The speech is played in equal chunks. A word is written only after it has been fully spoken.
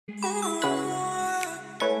Hey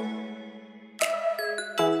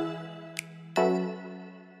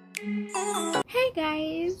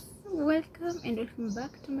guys, welcome and welcome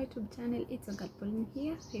back to my YouTube channel. It's a girl Pauline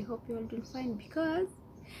here. I hope you're all doing fine because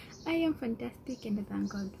I am fantastic and I thank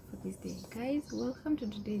God for this day. Guys, welcome to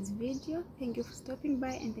today's video. Thank you for stopping by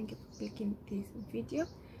and thank you for clicking this video.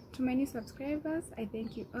 To my new subscribers, I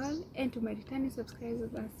thank you all, and to my returning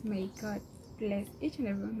subscribers, may God bless each and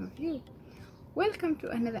every one of you. Welcome to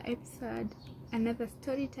another episode, another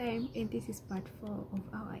story time, and this is part 4 of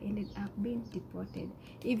how I ended up being deported.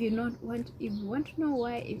 If you want to know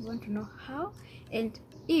why, if you want to know how, and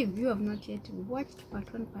if you have not yet watched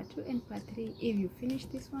part 1, part 2, and part 3, if you finish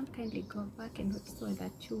this one, kindly go back and watch so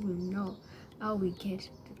that you will know how we get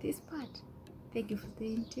to this part. Thank you for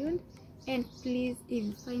staying tuned, and please, if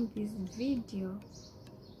you find this video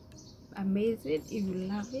amazing, if you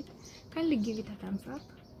love it, kindly give it a thumbs up.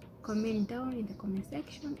 Comment down in the comment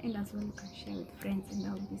section, and as well you can share with friends, and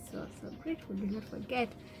I'll be so grateful. Do not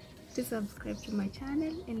forget to subscribe to my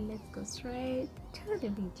channel, and let's go straight to the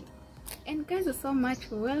video. And guys, you're so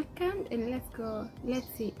much welcome, and let's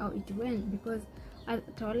see how it went, because at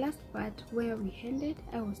our last part where we ended,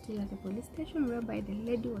 I was still at the police station, whereby the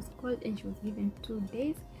lady was called and she was given 2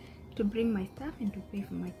 days to bring my stuff and to pay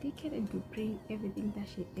for my ticket and to bring everything that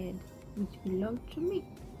she had which belonged to me.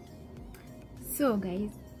 So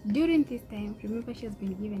guys, during this time, remember, she has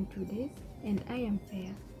been given 2 days and I am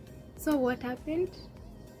there. So what happened?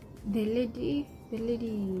 The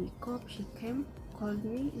lady cop, she came, called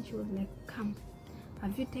me, and she was like, "Come,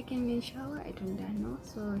 have you taken a shower?" I told her no.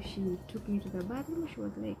 So she took me to the bathroom. She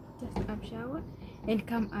was like, "Just have shower and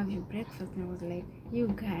come have your breakfast." And I was like, "You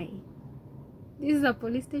guy, this is a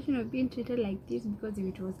police station of being treated like this?" Because if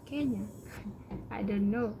it was Kenya, I don't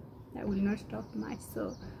know, I will not talk much.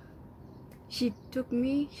 So she took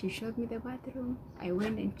me, she showed me the bathroom, I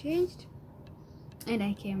went and changed, and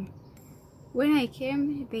I came. When I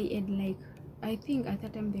came, they had, like, I think at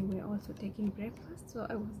that time they were also taking breakfast, so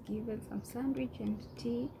I was given some sandwich and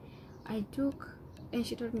tea. I took, and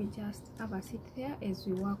she told me, "Just have a seat there as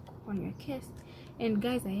we work on your case." And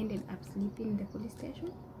guys, I ended up sleeping in the police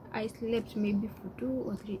station. I slept maybe for 2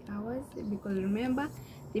 or 3 hours, because remember,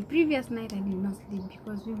 the previous night I did not sleep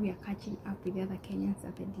because we were catching up with the other Kenyans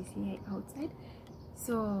at the DCI outside.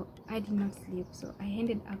 So I did not sleep. So I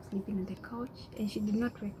ended up sleeping on the couch, and she did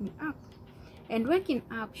not wake me up. And waking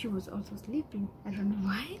up, she was also sleeping. I don't know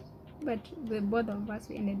why, but the both of us,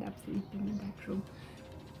 we ended up sleeping in that room.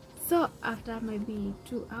 So after maybe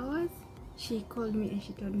 2 hours, she called me and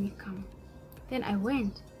she told me, "Come." Then I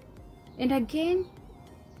went, and again,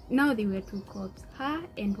 now there were 2 cops, her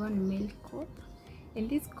and one male cop, and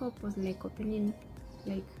this cop was like opening,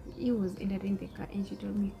 like he was entering the car, and she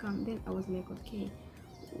told me, "Come." Then I was like, "Okay,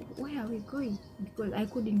 where are we going?" Because I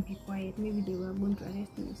couldn't be quiet, maybe they were going to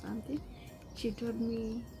arrest me or something. She told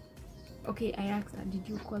me, okay, I asked her, "Did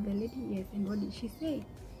you call the lady?" "Yes." "And what did she say?"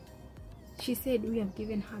 She said, "We have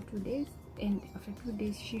given her 2 days, and after 2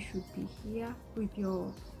 days she should be here with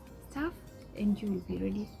your stuff and you will be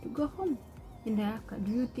ready to go home." And I asked her,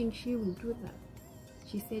 "Do you think she will do that?"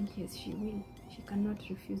 She said, "Yes, she will. She cannot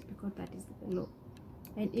refuse because that is the law.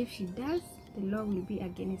 And if she does, the law will be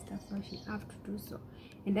against her, so she have to do so."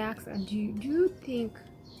 And I asked her, do you think,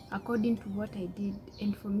 according to what I did,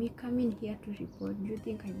 and for me coming here to report, do you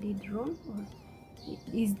think I did wrong, or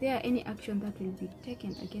is there any action that will be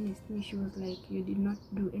taken against me?" She was like, "You did not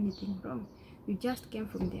do anything wrong. You just came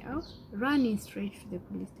from the house, running straight to the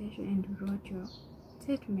police station, and you wrote your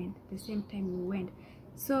statement the same time you went.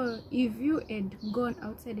 So if you had gone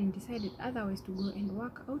outside and decided otherwise to go and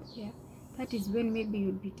work out there, that is when maybe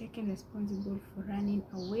you'll be taken responsible for running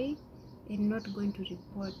away and not going to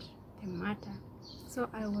report the matter." So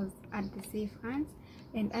I was at the safe hands,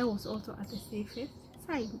 and I was also at the safest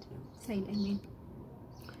side I mean.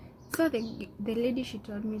 So the lady, she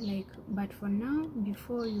told me, like, "But for now,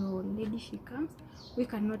 before your lady she comes, we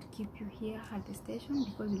cannot keep you here at the station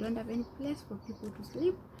because we don't have any place for people to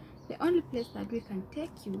sleep. The only place that we can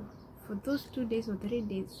take you for those 2 days or 3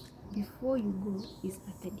 days before you go is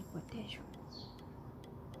at the deportation."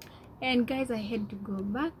 And guys, I had to go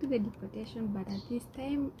back to the deportation, but at this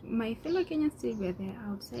time my fellow Kenyans still were there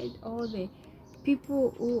outside. All the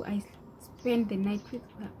people who I spent the night with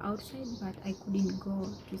were outside, but I couldn't go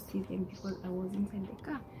to see them because I was inside the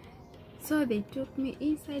car. So they took me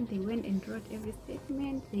inside, they went and wrote every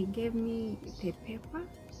statement, they gave me the paper.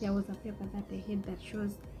 There was a paper that I had that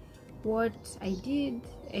shows what I did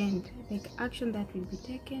and like action that will be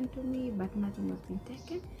taken to me, but nothing was being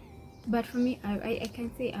taken. But for me, I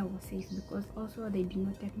can say I was safe, because also they did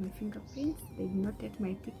not take my fingerprints, they did not take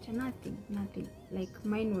my picture, nothing. Like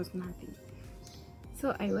mine was nothing.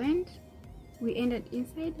 So I went, we ended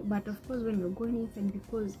inside. But of course, when we were going inside,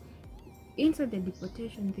 because inside the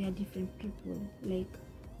deportation there are different people, like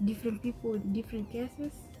different people with different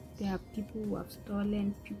cases. There are people who have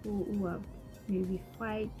stolen, people who have maybe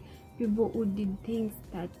fight, people who did things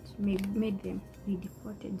that made them be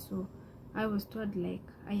deported. So I was told like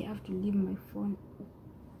I have to leave my phone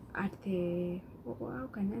at the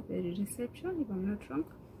the reception, if I'm not wrong.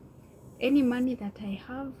 Any money that I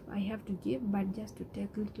have to give, but just to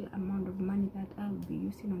take little amount of money that I'll be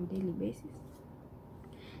using on daily basis.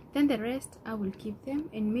 Then the rest I will keep them,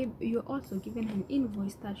 and maybe you're also given an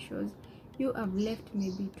invoice that shows you have left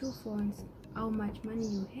maybe 2 phones, how much money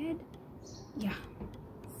you had, yeah,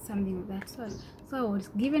 something of that sort. So I was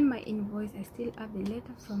given my invoice. I still have the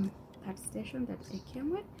letter from that station that I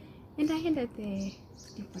came with, and I ended the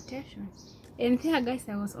deportation. And there, guys,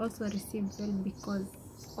 I was also received well, because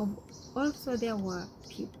of also there were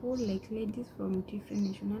people like ladies from different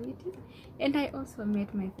nationalities, and I also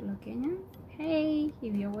met my fellow Kenyans. Hey,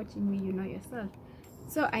 if you're watching me, you know yourself.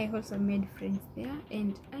 So I also made friends there,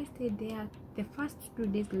 and I stayed there. The first 2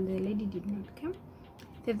 days the lady did not come.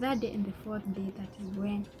 The 3rd day and the 4th day, that is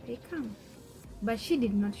when they come. But she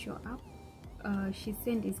did not show up. She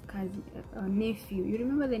sent his cousin, nephew. You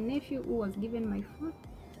remember the nephew who was given my phone?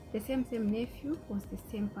 The same nephew was the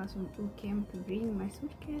same person who came to bring my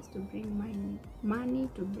suitcase, to bring my money,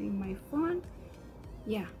 to bring my phone.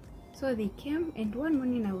 Yeah, so they came, and one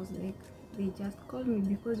morning I was like, they just called me,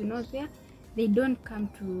 because you know they don't come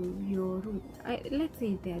to your room. Let's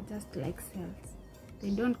say they are just like cells. They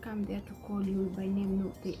don't come there to call you by name.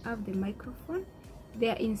 No, they have the microphone. They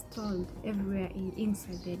are installed everywhere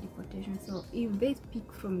inside the deportation. So if they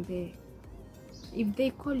speak from the, if they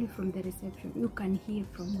call you from the reception, you can hear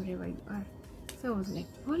from wherever you are. So I was like,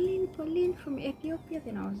 Pauline from Ethiopia.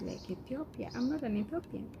 Then I was like, Ethiopia? I'm not an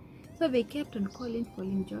Ethiopian. So they kept on calling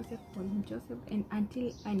Joseph, and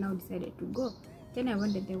until I now decided to go. Then I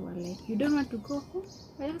wondered, they were like, you don't want to go home?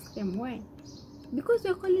 I asked them why. Because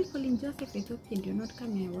you're calling Joseph Ethiopian, you're not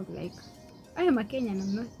coming. I was like, I am a Kenyan,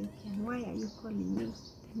 I'm not Ethiopian. Why are you calling me?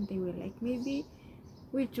 And they were like, maybe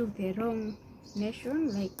we took the wrong nation.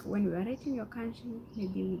 Like when we were writing your country,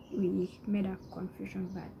 maybe we made a confusion,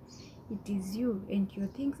 but it is you, and your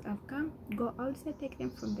things have come. Go outside, take them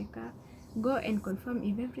from the car, go and confirm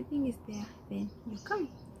if everything is there, then you come.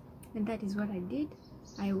 And that is what I did.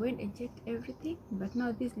 I went and checked everything, but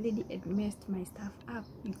now this lady had messed my stuff up,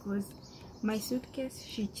 because my suitcase,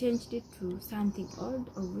 she changed it to something old,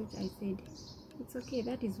 of which I said it's okay,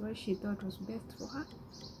 that is what she thought was best for her.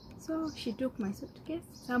 So she took my suitcase,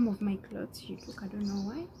 some of my clothes she took, I don't know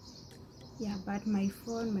why. Yeah, but my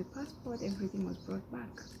phone, my passport, everything was brought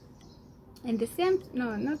back. And the same,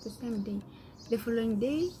 no, not the same day, the following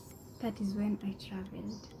day, that is when I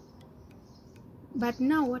traveled. But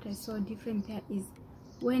now what I saw different there is,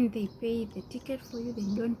 when they pay the ticket for you, they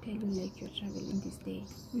don't tell you like you're traveling this day.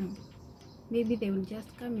 No, maybe they will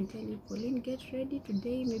just come and tell you, Pauline, get ready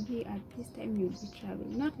today, maybe at this time you'll be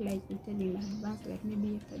traveling. Not like they tell you in advance, like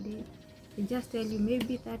maybe yesterday. They just tell you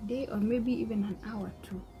maybe that day, or maybe even an hour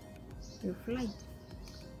to your flight.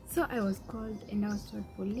 So I was called and I was told,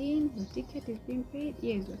 Pauline, your ticket is being paid.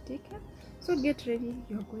 Here is your ticket, so get ready,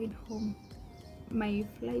 you're going home. My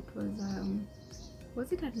flight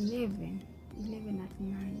was it at 11 at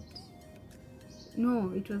night?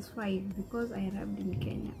 No, it was 5, because I arrived in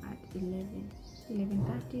Kenya at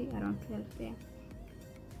 11:30, around 12 there.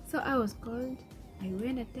 So I was called, I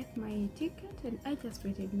went and took my ticket, and I just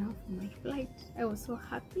waited now for my flight. I was so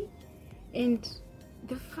happy, and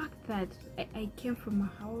the fact that I came from my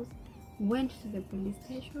house, went to the police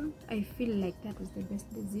station, I feel like that was the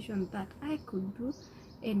best decision that I could do,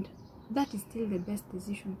 and that is still the best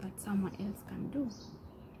decision that someone else can do.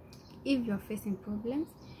 If you're facing problems,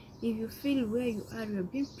 if you feel where you are, you're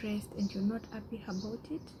being pressed and you're not happy about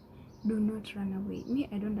it, do not run away. Me,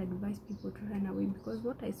 I don't advise people to run away, because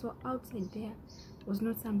what I saw outside there was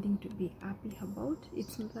not something to be happy about.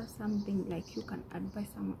 It's not something like you can advise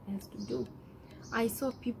someone else to do. I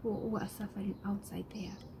saw people who are suffering outside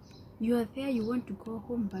there. You are there, you want to go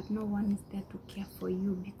home, but no one is there to care for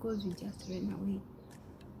you, because you just ran away.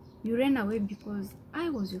 You ran away because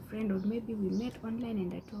I was your friend, or maybe we met online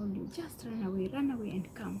and I told you, just run away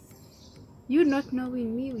and come. You not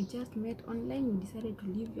knowing me, we just met online, you decided to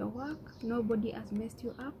leave your work, nobody has messed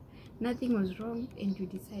you up, nothing was wrong, and you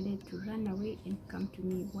decided to run away and come to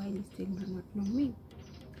me while you still do not know me.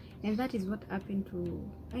 And that is what happened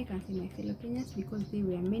to, I can say, my fellow Kenyans, because they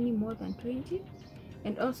were many more than 20.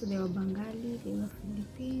 And also there were Bengali, there were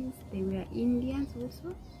Philippines, there were Indians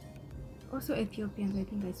also Ethiopians. I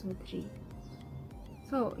think I saw 3.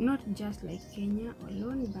 So not just like Kenya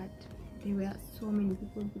alone, but there were so many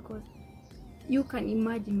people, because you can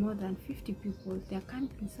imagine more than 50 people, they're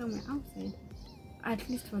camping somewhere outside, at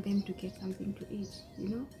least for them to get something to eat. You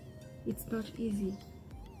know, it's not easy.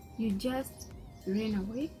 You just ran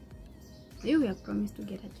away. You were promised to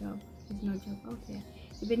get a job. There's no job out there.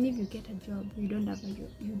 Even if you get a job, you don't have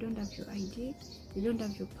your ID, you don't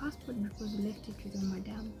have your passport because you left it with your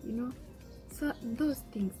madam, you know. So those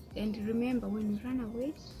things. And remember, when you run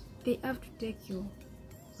away, they have to take your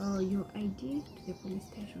ID to the police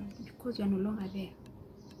station, because you are no longer there.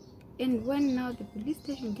 And when now the police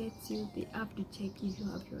station gets you, they have to check if you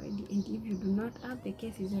have your ID, and if you do not have, the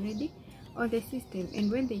case is already on the system.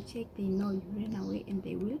 And when they check, they know you ran away, and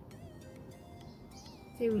they will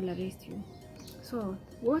arrest you. So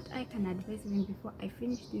what I can advise, even before I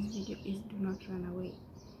finish this video, is do not run away.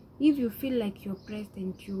 If you feel like you're pressed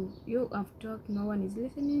and you have talked, no one is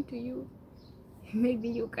listening to you, maybe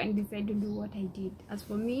you can decide to do what I did. As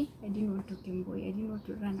for me, I didn't want to Kemboy, I didn't want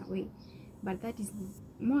to run away, but that is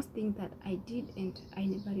most thing that I did, and I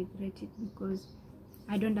never regret it, because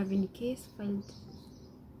I don't have any case filed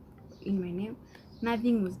in my name.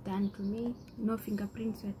 Nothing was done to me, no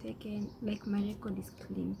fingerprints were taken, like my record is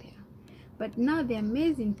clean there. But now the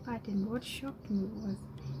amazing part, and what shocked me, was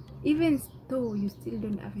even though you still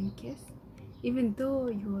don't have any case, even though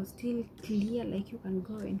you are still clear, like you can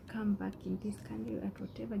go and come back in this country at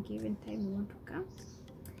whatever given time you want to come,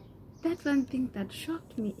 that's one thing that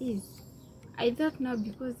shocked me. Is I thought now,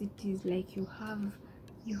 because it is like you have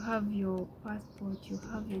your passport, you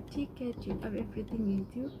have your ticket, you have everything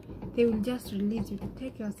with you, they will just release you to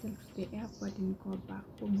take yourself to the airport and go back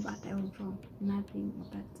home. But I was wrong. Nothing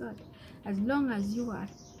of that sort. As long as you are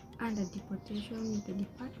under deportation with the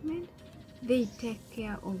department, they take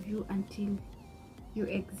care of you until you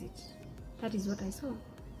exit. That is what I saw.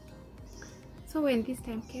 So when this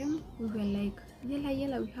time came, we were like,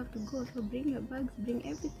 yalla, we have to go. So bring your bags, bring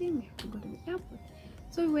everything, we have to go to the airport.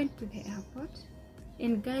 So we went to the airport,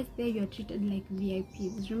 and guys, there you are treated like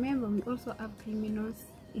VIPs. Remember, we also have criminals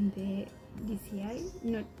in the DCI,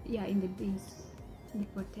 in the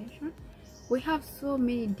deportation. We have so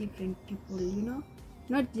many different people, you know,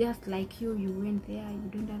 not just like you went there, you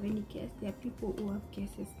don't have any case. There are people who have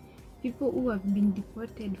cases, people who have been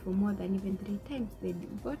deported for more than even 3 times. They're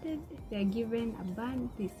deported, they're given a ban,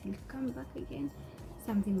 they still come back again,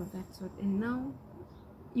 something of that sort. And now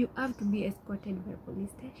you have to be escorted by a police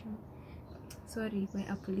station, by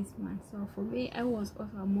a policeman. So for me, I was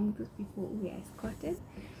also among those people who were escorted,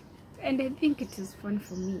 and I think it was fun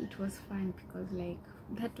for me. It was fun because, like,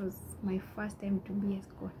 that was my first time to be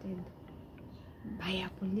escorted by a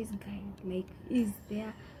police guy. Like, is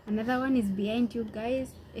there another one is behind you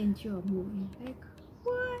guys and you are moving, like,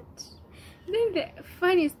 what? Then the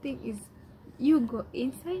funniest thing is, you go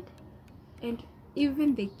inside, and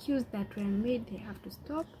even the queues that were made, they have to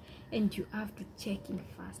stop, and you have to check in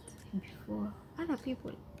first before other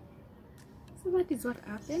people. So that is what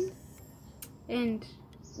happened, and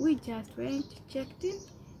we just went, checked in,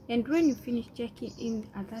 and when you finish checking in,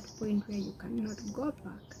 at that point where you cannot go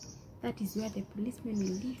back, that is where the policeman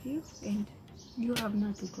will leave you, and you have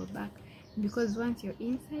not to go back, because once you're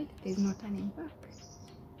inside, there's no turning back.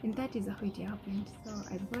 And that is how it happened. So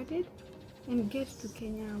I boarded and get to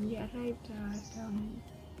Kenya. We arrived at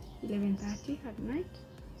 11:30 at night,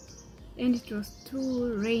 and it was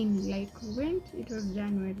too rainy. Like, when it was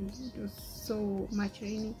January, it was so much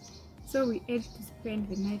rainy, so we had to spend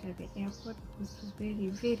the night at the airport because it was very,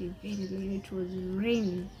 very, very late. It was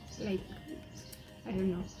raining, like, I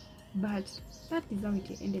don't know, but that is how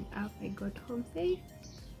it ended up. I got home safe,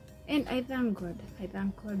 and I thank God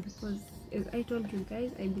because, as I told you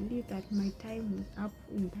guys, I believe that my time was up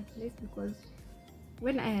in that place, because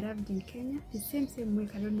when I arrived in Kenya, the same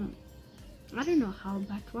week, I don't know how,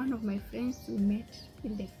 but one of my friends we met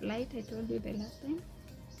in the flight, I told you the last time,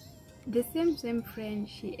 the same friend,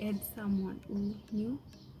 she had someone who knew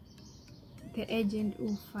the agent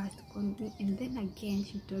who first called me, and then again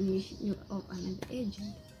she told me she knew of another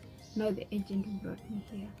agent. Now the agent who brought me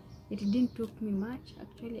here. It didn't took me much,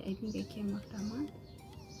 actually. I think I came after a month,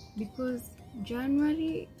 because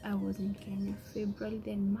January I was in Kenya, February,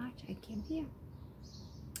 then March I came here.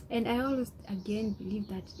 And I always again believe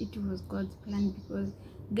that it was God's plan, because,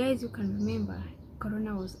 guys, you can remember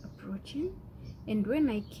Corona was approaching, and when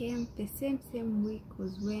I came, the same week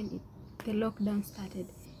was when the lockdown started,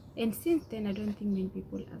 and since then I don't think many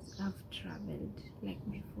people have traveled like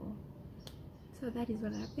before. So that is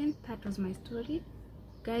what happened. That was my story.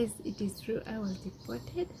 Guys, it is true, I was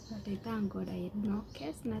deported, but I thank God I had no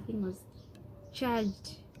case. Nothing was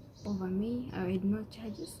charged over me. I had no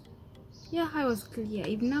charges. Yeah, I was clear.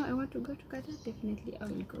 If now I want to go to Qatar, definitely I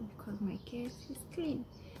will go because my case is clean.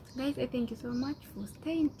 Guys, I thank you so much for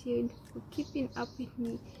staying tuned, for keeping up with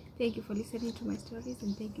me. Thank you for listening to my stories,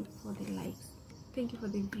 and thank you for the likes. Thank you for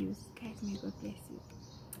the views. Guys, may God bless you.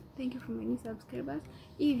 Thank you for my new subscribers.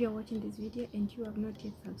 If you're watching this video and you have not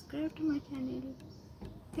yet subscribed to my channel,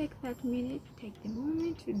 take that minute, take the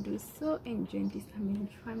moment to do so and join this amazing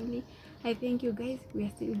family. I thank you guys. We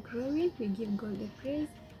are still growing. We give God the praise,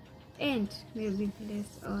 and may we be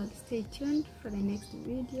blessed all. Stay tuned for the next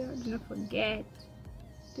video. Do not forget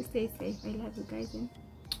to stay safe. I love you guys, and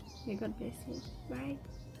may God bless you. Bye.